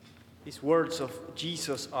These words of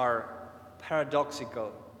Jesus are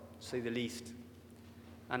paradoxical, to say the least.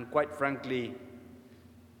 And quite frankly,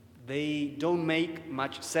 they don't make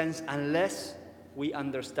much sense unless we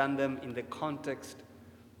understand them in the context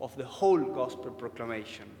of the whole gospel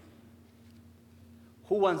proclamation.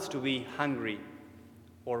 Who wants to be hungry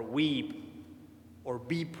or weep or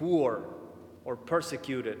be poor or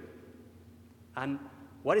persecuted? And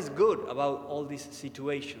what is good about all these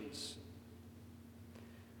situations?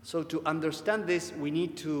 So to understand this, we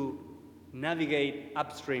need to navigate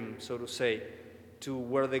upstream, so to say, to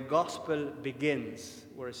where the gospel begins,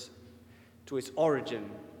 to its origin.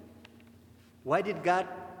 Why did God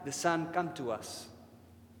the Son come to us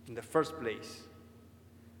in the first place?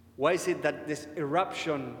 Why is it that this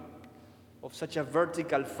eruption of such a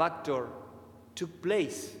vertical factor took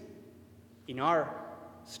place in our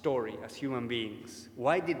story as human beings?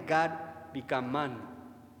 Why did God become man?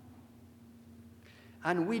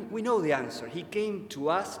 And we know the answer. He came to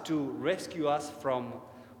us to rescue us from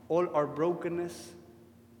all our brokenness,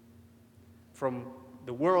 from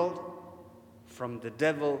the world, from the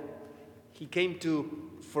devil. He came to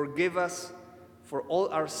forgive us for all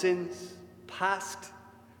our sins, past,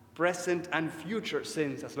 present, and future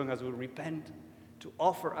sins, as long as we repent, to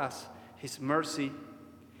offer us his mercy.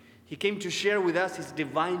 He came to share with us his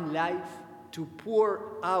divine life, to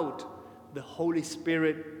pour out the Holy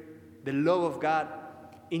Spirit, the love of God,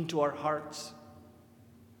 into our hearts,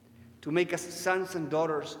 to make us sons and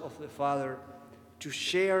daughters of the Father, to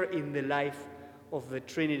share in the life of the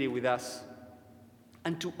Trinity with us,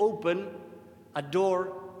 and to open a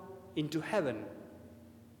door into heaven.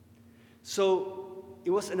 So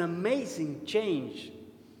it was an amazing change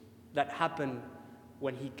that happened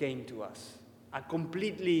when he came to us. A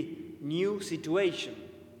completely new situation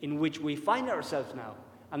in which we find ourselves now,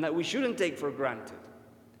 and that we shouldn't take for granted.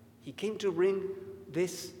 He came to bring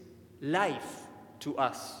this life to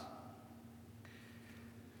us.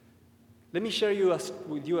 Let me share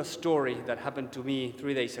with you a story that happened to me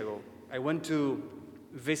 3 days ago. I went to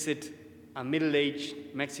visit a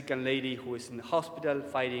middle-aged Mexican lady who is in the hospital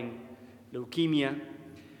fighting leukemia.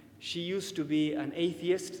 She used to be an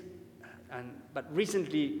atheist, but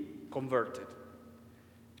recently converted.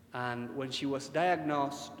 And when she was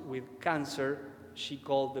diagnosed with cancer, she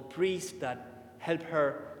called the priest that helped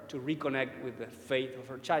her to reconnect with the faith of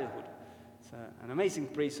her childhood. It's an amazing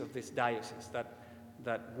priest of this diocese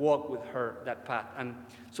that walked with her that path. And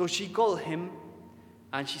so she called him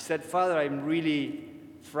and she said, "Father, I'm really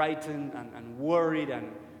frightened and worried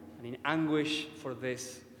and in anguish for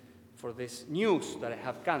this news that I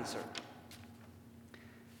have cancer."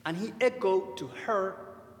 And he echoed to her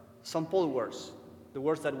St. Paul words, the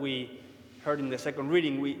words that we heard in the second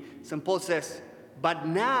reading. St. Paul says, "But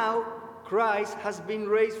now Christ has been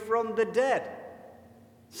raised from the dead."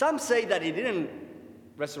 Some say that he didn't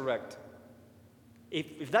resurrect.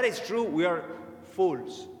 If that is true, we are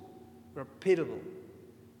fools. We're pitiable.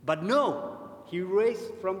 But no, he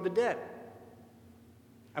raised from the dead.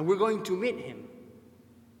 And we're going to meet him.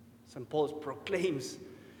 St. Paul proclaims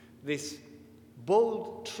this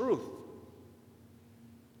bold truth.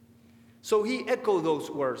 So he echoed those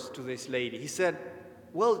words to this lady. He said,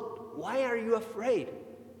 "Well, why are you afraid?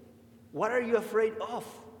 What are you afraid of?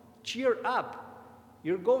 Cheer up.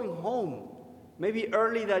 You're going home. Maybe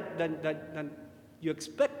early than you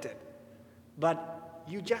expected. But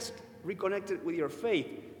you just reconnected with your faith.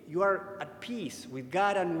 You are at peace with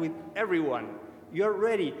God and with everyone. You are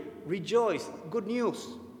ready. Rejoice. Good news.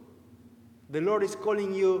 The Lord is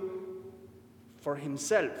calling you for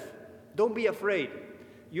himself. Don't be afraid.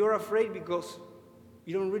 You're afraid because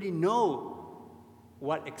you don't really know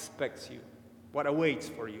what expects you, what awaits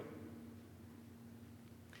for you."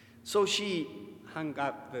 So she hung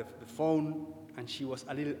up the phone, and she was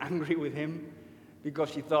a little angry with him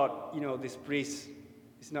because she thought, this priest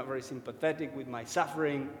is not very sympathetic with my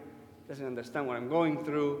suffering, doesn't understand what I'm going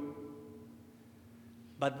through.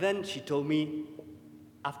 But then she told me,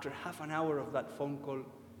 after half an hour of that phone call,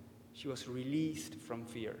 she was released from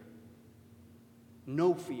fear.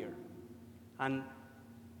 No fear. And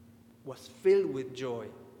was filled with joy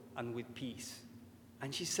and with peace.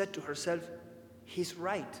 And she said to herself, "He's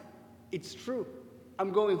right. It's true.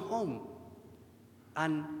 I'm going home.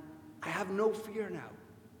 And I have no fear now."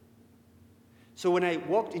 So when I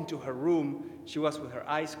walked into her room, she was with her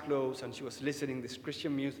eyes closed and she was listening to this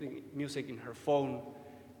Christian music in her phone.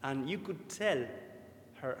 And you could tell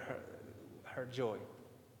her joy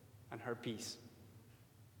and her peace.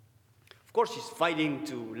 Of course, she's fighting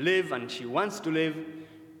to live and she wants to live.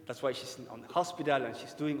 That's why she's on the hospital and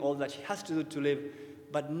she's doing all that she has to do to live.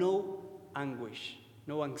 But no anguish,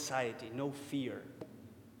 no anxiety, no fear.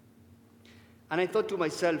 And I thought to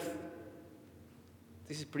myself,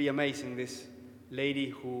 this is pretty amazing, this lady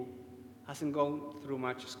who hasn't gone through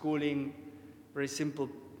much schooling, very simple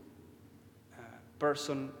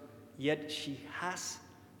person, yet she has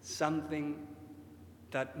something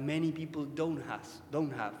that many people don't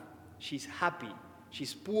have. She's happy.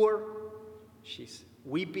 She's poor. She's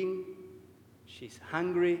weeping. She's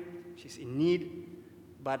hungry. She's in need.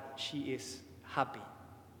 But she is happy.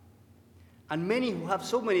 And many who have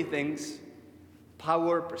so many things,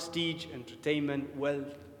 power, prestige, entertainment,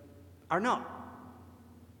 wealth, are not.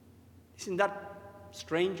 Isn't that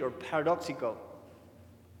strange or paradoxical?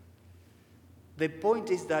 The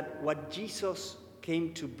point is that what Jesus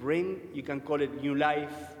came to bring, you can call it new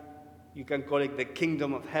life, you can call it the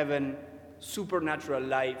kingdom of heaven, supernatural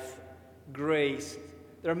life, grace.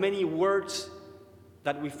 There are many words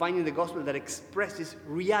that we find in the gospel that express this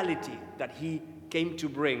reality that he came to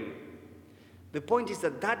bring. The point is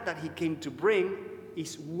that he came to bring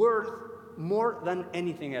is worth more than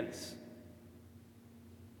anything else.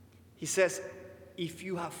 He says, if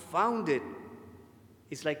you have found it,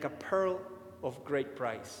 it's like a pearl of great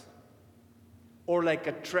price. Or like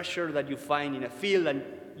a treasure that you find in a field and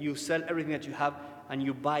you sell everything that you have and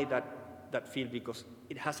you buy that field because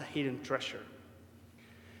it has a hidden treasure.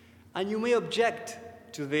 And you may object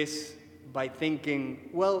to this by thinking,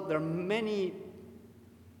 well, there are many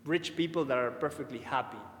rich people that are perfectly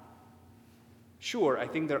happy. Sure, I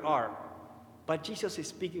think there are. But Jesus is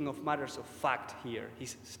speaking of matters of fact here.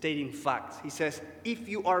 He's stating facts. He says, if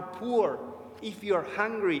you are poor, if you are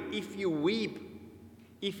hungry, if you weep,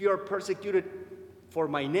 if you are persecuted for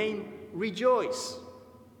my name, rejoice.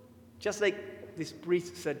 Just like this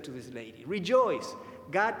priest said to this lady, rejoice.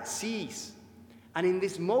 God sees. And in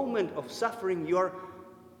this moment of suffering, you are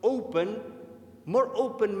open, more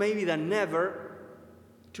open maybe than ever,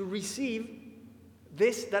 to receive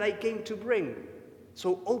this that I came to bring.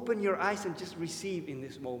 So open your eyes and just receive in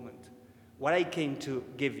this moment what I came to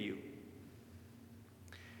give you.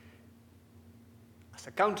 As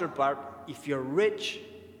a counterpart, if you're rich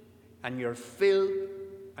and you're filled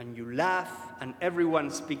and you laugh and everyone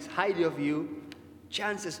speaks highly of you,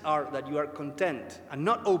 chances are that you are content and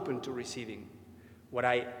not open to receiving what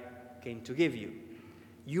I came to give you.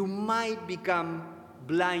 You might become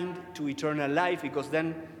blind to eternal life because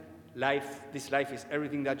then this life is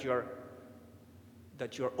everything that you're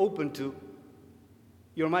open to.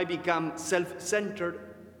 You might become self-centered,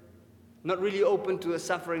 not really open to the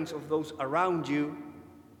sufferings of those around you,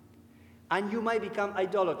 and you might become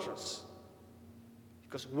idolatrous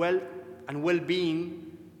because wealth and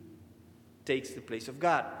well-being takes the place of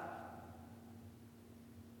God.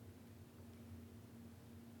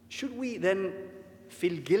 Should we then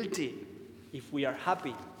feel guilty if we are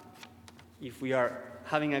happy, if we are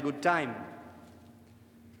having a good time?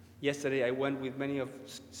 Yesterday I went with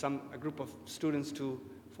a group of students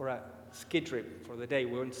for a ski trip for the day.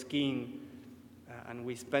 We went skiing and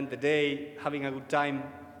we spent the day having a good time.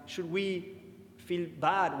 Should we feel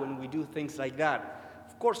bad when we do things like that?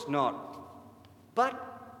 Of course not. But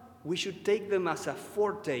we should take them as a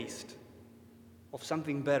foretaste of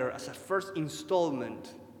something better, as a first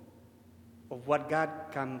installment of what God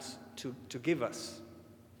comes to give us,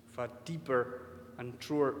 for a deeper and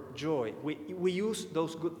truer joy. We use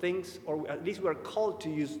those good things, or at least we are called to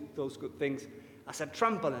use those good things as a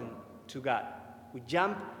trampoline to God. We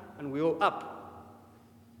jump and we go up.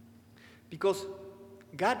 Because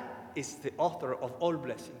God is the author of all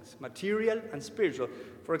blessings, material and spiritual.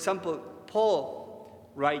 For example,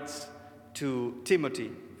 Paul writes to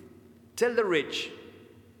Timothy, tell the rich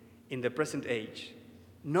in the present age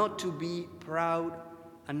not to be proud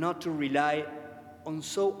and not to rely on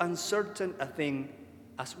so uncertain a thing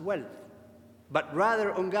as wealth, but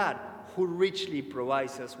rather on God, who richly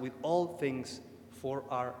provides us with all things for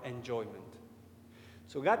our enjoyment.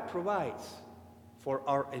 So God provides for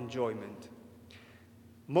our enjoyment.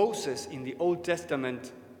 Moses in the Old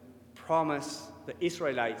Testament promised the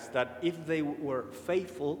Israelites that if they were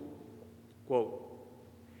faithful, quote,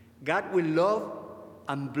 God will love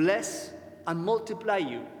and bless and multiply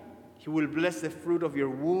you. He will bless the fruit of your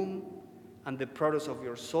womb and the produce of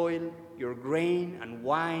your soil, your grain and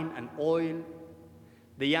wine and oil,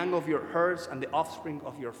 the young of your herds and the offspring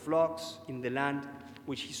of your flocks in the land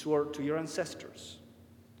which he swore to your ancestors.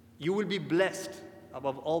 You will be blessed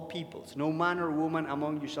above all peoples. No man or woman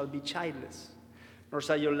among you shall be childless, nor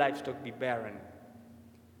shall your livestock be barren.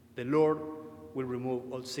 The Lord will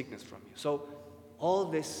remove all sickness from you. So all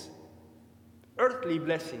these earthly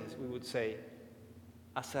blessings, we would say,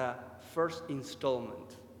 as a first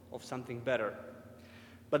installment of something better.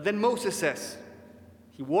 But then Moses says,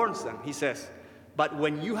 he warns them, he says, but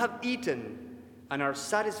when you have eaten and are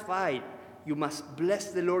satisfied, you must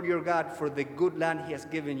bless the Lord your God for the good land he has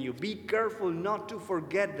given you. Be careful not to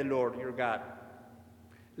forget the Lord your God,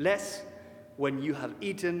 lest when you have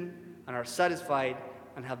eaten and are satisfied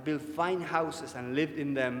and have built fine houses and lived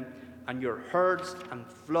in them, and your herds and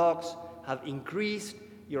flocks have increased,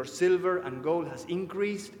 your silver and gold has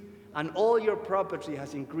increased, and all your property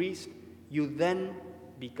has increased, you then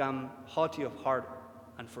become haughty of heart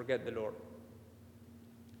and forget the Lord.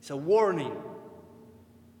 It's a warning.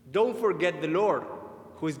 Don't forget the Lord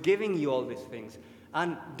who is giving you all these things.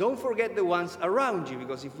 And don't forget the ones around you,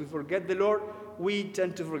 because if we forget the Lord, we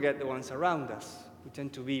tend to forget the ones around us. We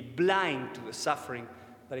tend to be blind to the suffering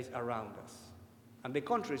that is around us. And the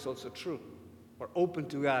contrary is also true. We're open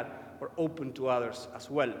to God, we're open to others as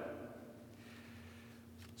well.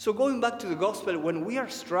 So going back to the gospel, when we are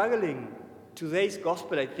struggling, today's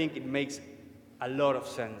gospel, I think it makes a lot of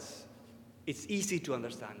sense. It's easy to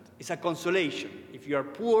understand. It's a consolation. If you are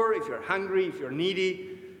poor, if you're hungry, if you're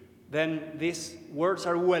needy, then these words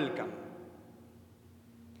are welcome.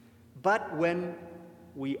 But when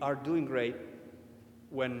we are doing great,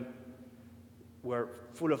 when we're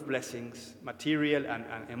full of blessings, material and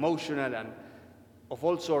emotional and of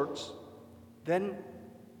all sorts, then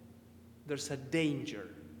there's a danger.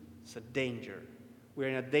 It's a danger. We're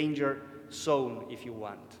in a danger zone, if you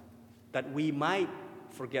want, that we might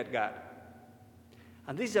forget God.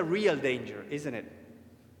 And this is a real danger, isn't it?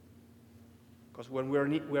 Because when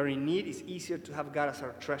we're in need, it's easier to have God as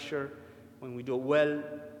our treasure. When we do well,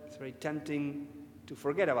 it's very tempting to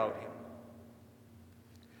forget about him.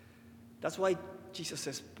 That's why Jesus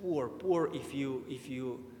says, poor if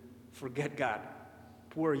you forget God.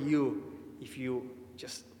 Poor you if you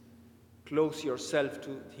just close yourself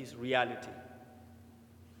to his reality.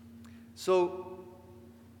 So,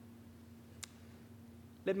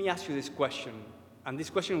 let me ask you this question. And this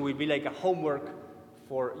question will be like a homework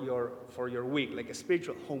for your week, like a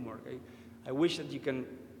spiritual homework. I wish that you can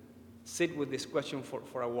sit with this question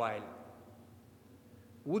for a while.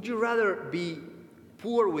 Would you rather be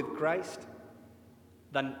poor with Christ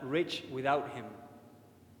than rich without him?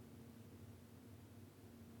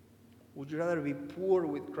 Would you rather be poor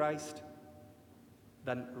with Christ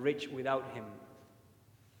than rich without him?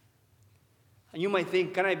 And you might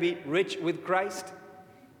think, can I be rich with Christ?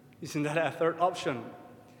 Isn't that a third option?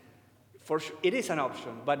 For sure, it is an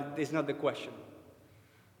option, but it's not the question.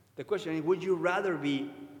 The question is, would you rather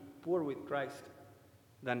be poor with Christ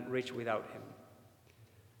than rich without him?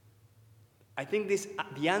 I think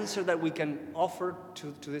the answer that we can offer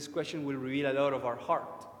to this question will reveal a lot of our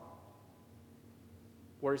heart.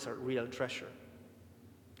 Where is our real treasure?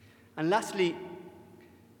 And lastly,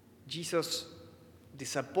 Jesus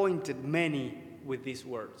disappointed many with these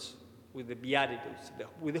words, with the Beatitudes,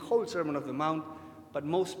 with the whole Sermon on the Mount, but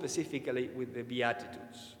most specifically with the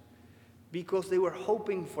Beatitudes. Because they were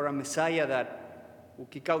hoping for a Messiah that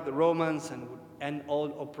would kick out the Romans and would end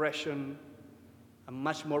all oppression, a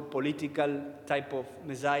much more political type of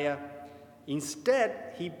Messiah.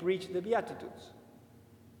 Instead, he preached the Beatitudes.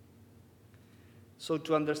 So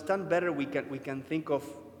to understand better, we can think of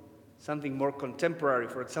something more contemporary.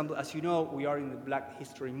 For example, as you know, we are in the Black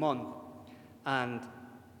History Month, and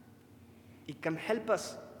it can help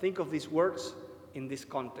us think of these words in this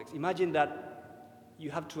context. Imagine that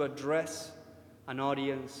you have to address an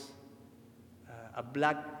audience, a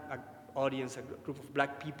audience, a group of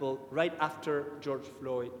black people, right after George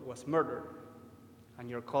Floyd was murdered, and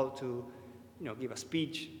you're called to, give a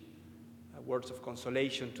speech, words of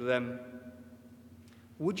consolation to them.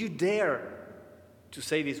 Would you dare to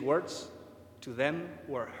say these words to them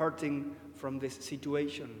who are hurting from this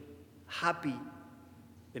situation? Happy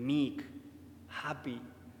the meek, happy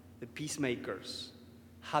the peacemakers,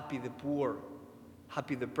 happy the poor,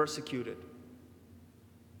 happy the persecuted.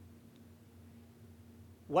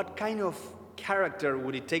 What kind of character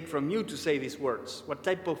would it take from you to say these words? What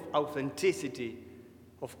type of authenticity,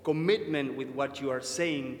 of commitment with what you are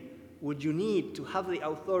saying would you need to have the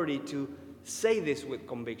authority to say this with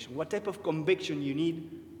conviction? What type of conviction you need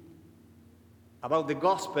about the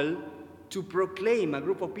gospel to proclaim a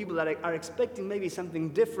group of people that are expecting maybe something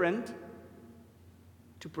different,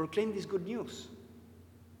 to proclaim this good news?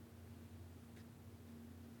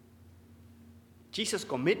 Jesus'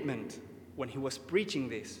 commitment when he was preaching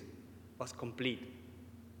this was complete.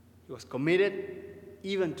 He was committed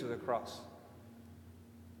even to the cross.